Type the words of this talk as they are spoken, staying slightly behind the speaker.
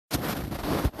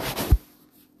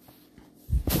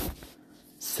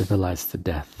Civilized to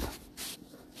Death.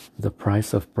 The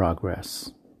Price of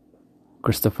Progress.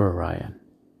 Christopher Ryan.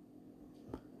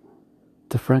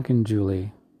 To Frank and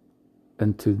Julie,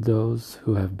 and to those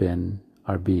who have been,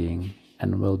 are being,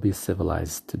 and will be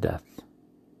civilized to death.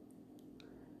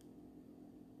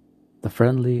 The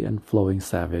friendly and flowing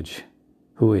savage,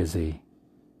 who is he?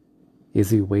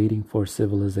 Is he waiting for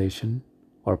civilization,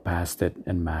 or past it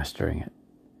and mastering it?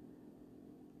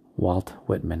 Walt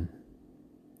Whitman.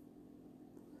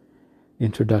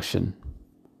 Introduction.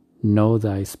 Know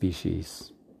thy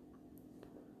species.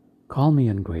 Call me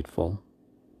ungrateful.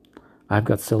 I've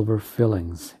got silver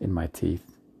fillings in my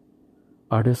teeth,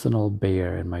 artisanal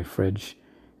beer in my fridge,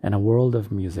 and a world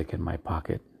of music in my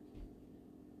pocket.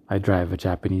 I drive a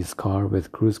Japanese car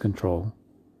with cruise control,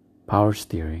 power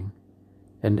steering,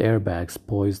 and airbags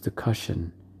poised to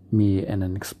cushion me in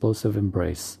an explosive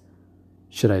embrace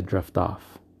should I drift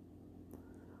off.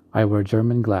 I wear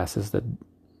German glasses that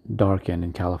darken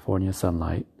in California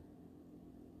sunlight,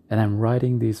 and I'm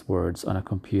writing these words on a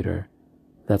computer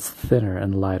that's thinner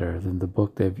and lighter than the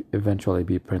book they'll eventually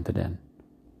be printed in.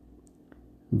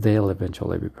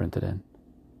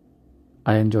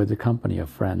 I enjoyed the company of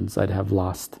friends I'd have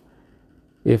lost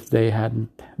if they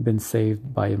hadn't been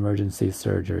saved by emergency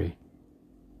surgery.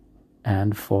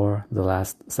 And for the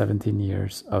last 17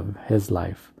 years of his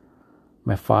life,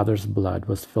 my father's blood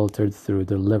was filtered through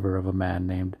the liver of a man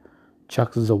named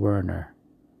Chuck Werner,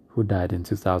 who died in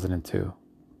 2002.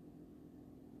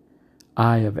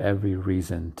 I have every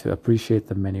reason to appreciate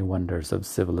the many wonders of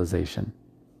civilization.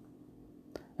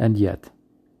 And yet,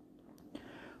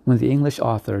 when the English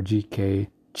author G.K.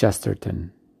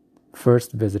 Chesterton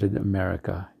first visited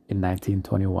America in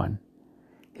 1921,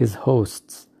 his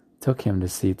hosts took him to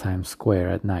see Times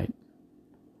Square at night.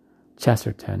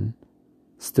 Chesterton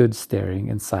stood staring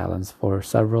in silence for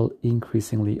several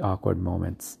increasingly awkward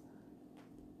moments.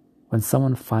 When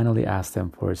someone finally asked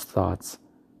him for his thoughts,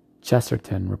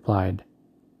 Chesterton replied,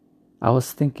 "I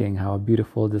was thinking how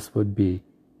beautiful this would be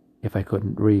if I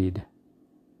couldn't read."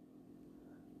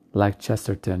 Like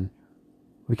Chesterton,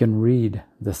 we can read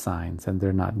the signs and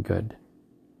they're not good.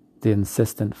 The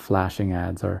insistent flashing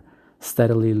ads are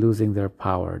steadily losing their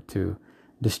power to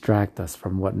distract us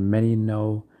from what many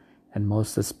know and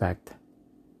most suspect: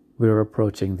 we're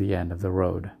approaching the end of the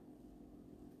road.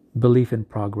 Belief in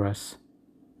progress,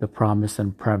 the promise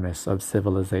and premise of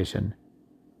civilization,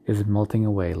 is melting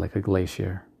away like a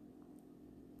glacier.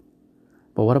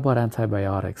 But what about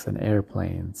antibiotics and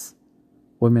airplanes,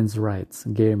 women's rights,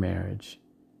 gay marriage?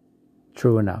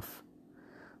 True enough,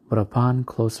 but upon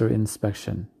closer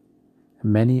inspection,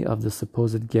 many of the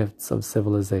supposed gifts of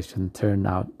civilization turn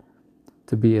out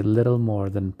to be a little more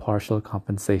than partial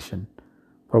compensation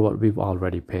for what we've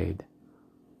already paid,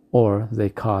 or they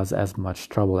cause as much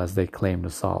trouble as they claim to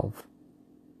solve.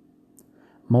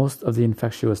 Most of the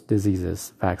infectious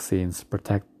diseases vaccines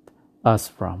protect us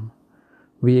from.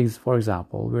 For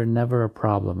example, were never a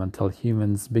problem until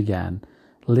humans began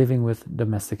living with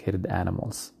domesticated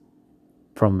animals,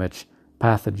 from which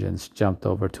pathogens jumped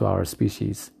over to our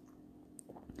species.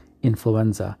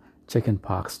 Influenza,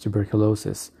 chickenpox,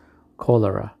 tuberculosis,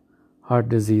 cholera, heart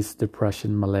disease,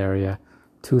 depression, malaria,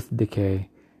 tooth decay,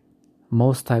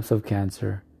 most types of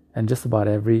cancer, and just about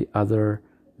every other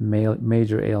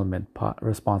major ailment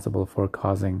responsible for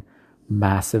causing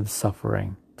massive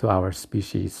suffering to our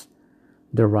species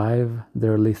derive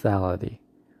their lethality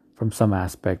from some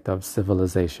aspect of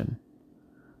civilization.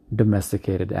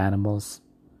 Domesticated animals,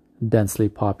 densely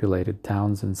populated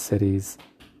towns and cities,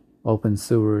 open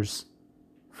sewers,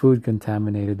 food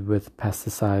contaminated with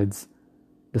pesticides,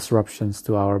 disruptions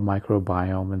to our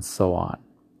microbiome, and so on.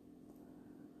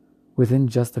 Within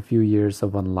just a few years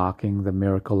of unlocking the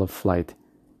miracle of flight,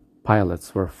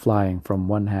 pilots were flying from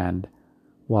one hand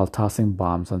while tossing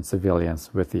bombs on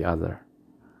civilians with the other.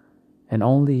 And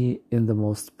only in the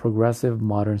most progressive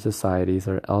modern societies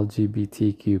are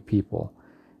LGBTQ people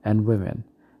and women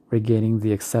regaining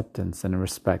the acceptance and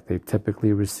respect they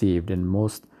typically received in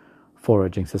most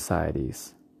foraging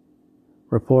societies.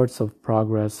 Reports of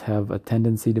progress have a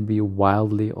tendency to be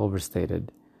wildly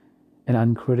overstated and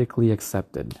uncritically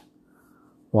accepted,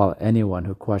 while anyone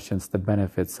who questions the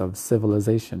benefits of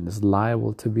civilization is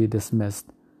liable to be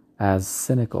dismissed as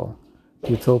cynical,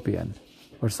 utopian,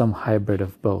 or some hybrid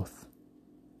of both.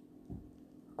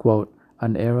 Quote,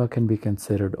 "An era can be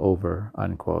considered over,"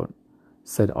 unquote,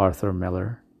 said Arthur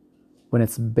Miller, "when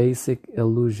its basic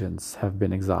illusions have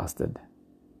been exhausted,"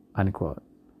 unquote.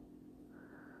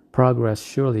 Progress,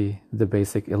 surely the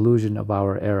basic illusion of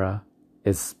our era,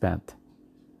 is spent.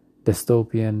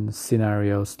 Dystopian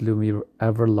scenarios loom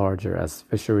ever larger as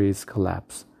fisheries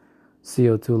collapse,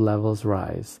 CO2 levels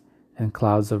rise, and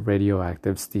clouds of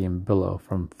radioactive steam billow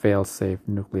from fail-safe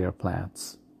nuclear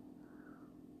plants.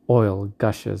 Oil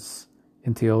gushes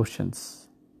into oceans.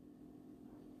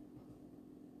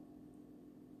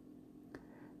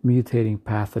 Mutating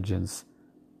pathogens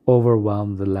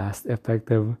overwhelm the last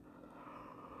effective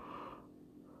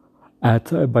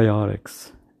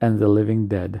antibiotics, and the living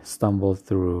dead stumble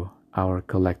through our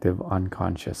collective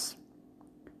unconscious.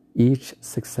 Each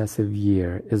successive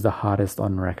year is the hottest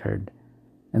on record,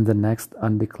 and the next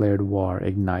undeclared war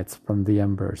ignites from the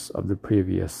embers of the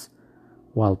previous,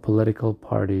 while political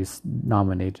parties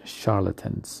nominate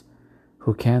charlatans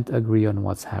who can't agree on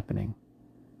what's happening,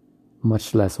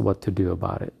 much less what to do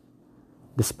about it.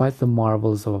 Despite the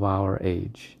marvels of our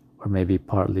age, or maybe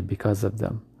partly because of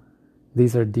them,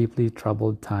 these are deeply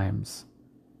troubled times.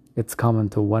 It's common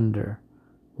to wonder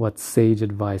what sage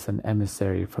advice an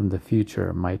emissary from the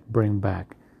future might bring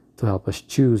back to help us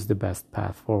choose the best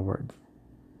path forward.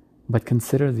 But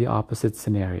consider the opposite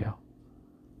scenario.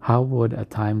 How would a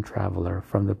time traveler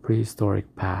from the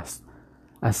prehistoric past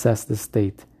assess the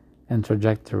state and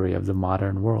trajectory of the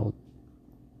modern world?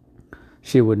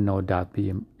 She would no doubt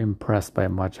be impressed by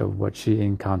much of what she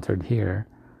encountered here,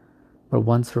 but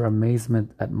once her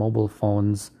amazement at mobile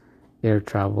phones, air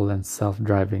travel, and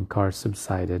self-driving cars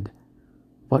subsided,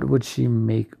 what would she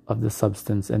make of the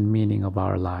substance and meaning of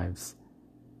our lives?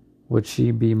 Would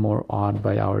she be more awed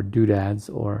by our doodads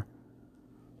or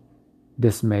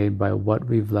dismayed by what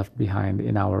we've left behind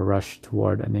in our rush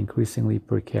toward an increasingly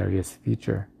precarious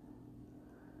future?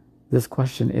 This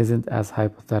question isn't as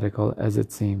hypothetical as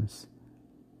it seems.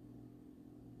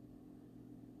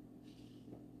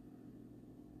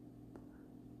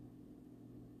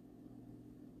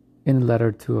 In a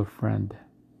letter to a friend,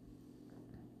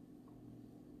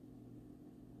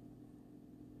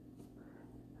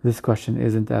 this question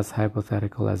isn't as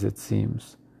hypothetical as it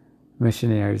seems.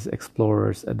 Missionaries,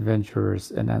 explorers, adventurers,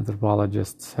 and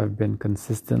anthropologists have been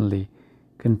consistently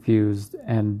confused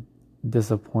and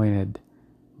disappointed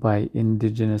by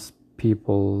indigenous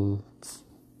peoples'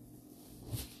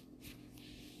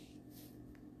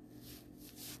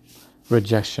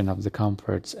 rejection of the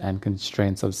comforts and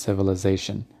constraints of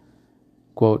civilization.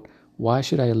 Quote, "Why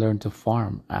should I learn to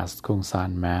farm?" asked Kung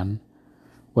San Man,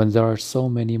 "when there are so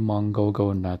many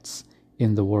mongogo nuts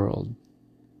in the world?"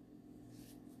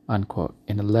 Unquote.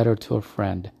 In a letter to a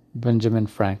friend, Benjamin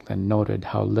Franklin noted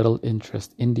how little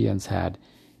interest Indians had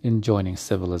in joining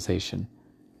civilization.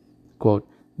 Quote,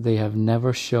 "They have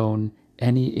never shown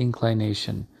any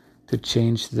inclination to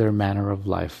change their manner of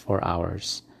life for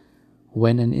ours.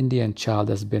 When an Indian child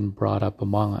has been brought up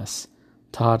among us,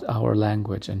 taught our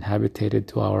language, and habituated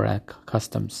to our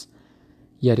customs,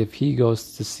 yet if he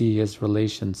goes to see his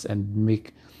relations and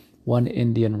make one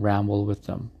Indian ramble with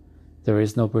them, there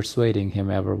is no persuading him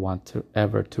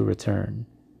ever to return.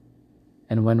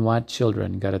 And when white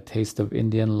children got a taste of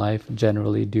Indian life,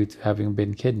 generally due to having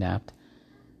been kidnapped,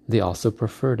 they also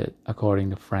preferred it,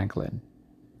 according to Franklin.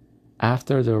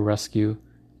 After their rescue,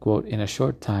 quote, in a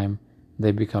short time,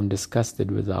 they become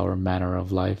disgusted with our manner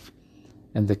of life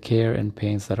and the care and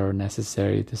pains that are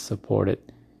necessary to support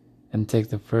it, and take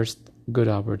the first good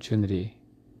opportunity."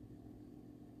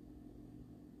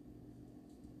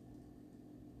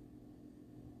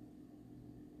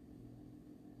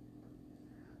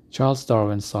 Charles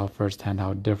Darwin saw firsthand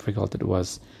how difficult it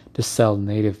was to sell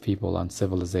native people on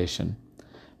civilization.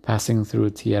 Passing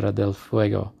through Tierra del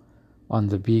Fuego on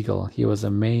the Beagle, he was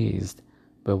amazed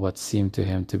by what seemed to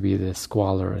him to be the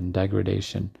squalor and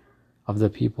degradation of the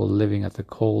people living at the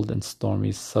cold and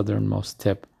stormy southernmost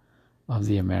tip of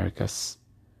the Americas.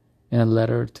 In a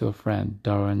letter to a friend,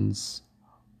 Darwin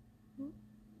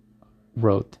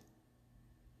wrote,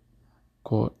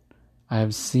 quote, "I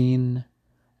have seen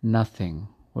nothing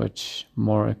which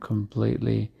more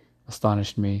completely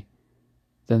astonished me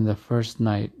than the first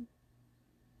night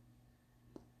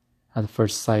at the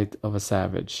first sight of a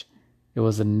savage. It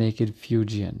was a naked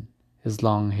Fuegian, his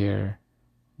long hair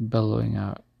billowing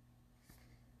out.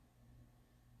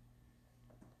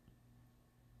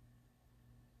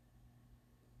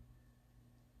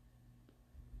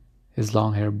 His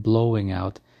long hair blowing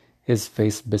out, his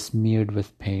face besmeared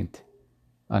with paint."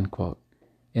 Unquote.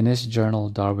 In his journal,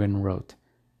 Darwin wrote,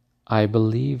 "I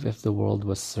believe if the world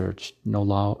was searched, no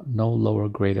lower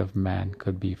grade of man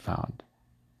could be found."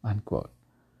 Unquote.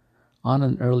 On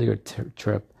an earlier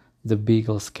trip, the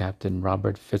Beagle's captain,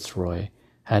 Robert Fitzroy,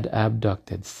 had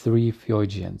abducted 3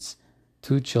 Fuegians,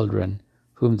 2 children,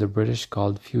 whom the British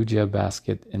called Fugia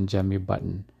Basket and Jemmy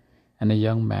Button, and a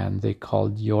young man they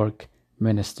called York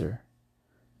Minister.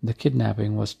 The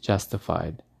kidnapping was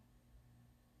justified.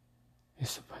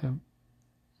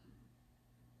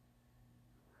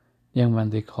 Young man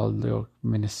they called York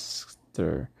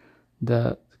Minister.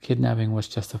 The kidnapping was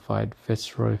justified,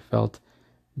 Fitzroy felt,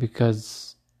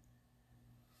 because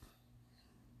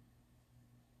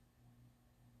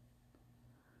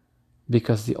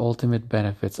the ultimate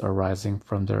benefits arising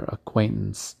from their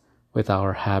acquaintance with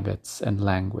our habits and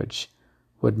language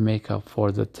would make up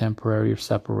for the temporary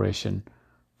separation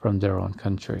from their own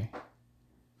country.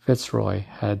 Fitzroy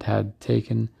had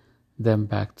taken them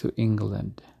back to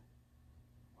England,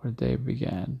 where they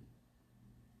began.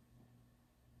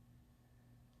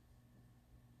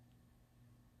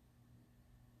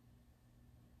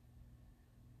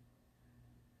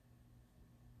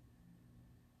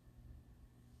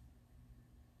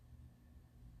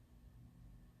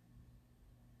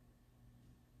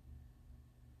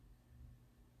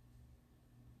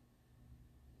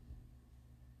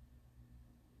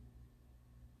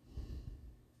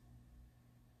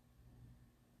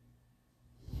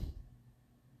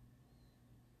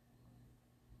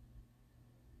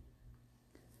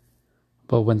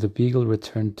 But when the Beagle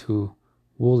returned to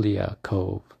Woollya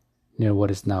Cove, near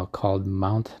what is now called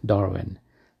Mount Darwin,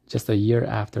 just a year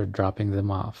after dropping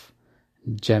them off,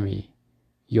 Jemmy,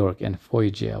 York, and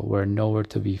Foygia were nowhere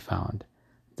to be found.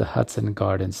 The huts and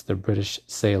gardens the British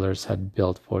sailors had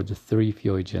built for the three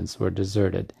Fuegians were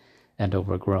deserted and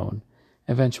overgrown.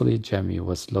 Eventually, Jemmy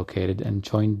was located and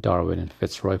joined Darwin and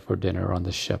Fitzroy for dinner on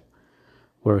the ship,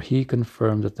 where he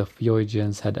confirmed that the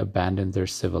Fuegians had abandoned their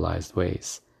civilized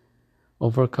ways.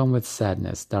 Overcome with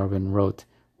sadness, Darwin wrote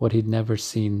what he'd never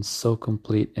seen so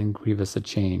complete and grievous a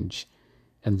change,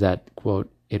 and that,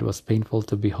 quote, it was painful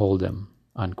to behold him,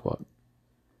 unquote.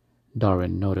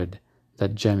 Darwin noted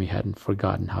that Jemmy hadn't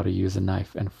forgotten how to use a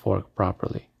knife and fork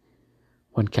properly.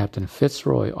 When Captain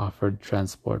Fitzroy offered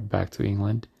transport back to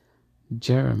England,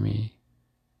 Jeremy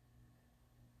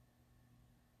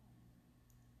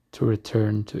to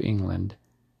return to England,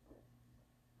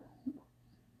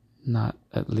 not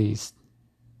at least,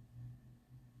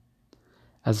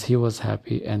 as he was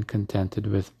happy and contented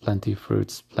with plenty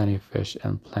fruits, plenty fish,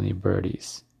 and plenty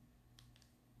birdies.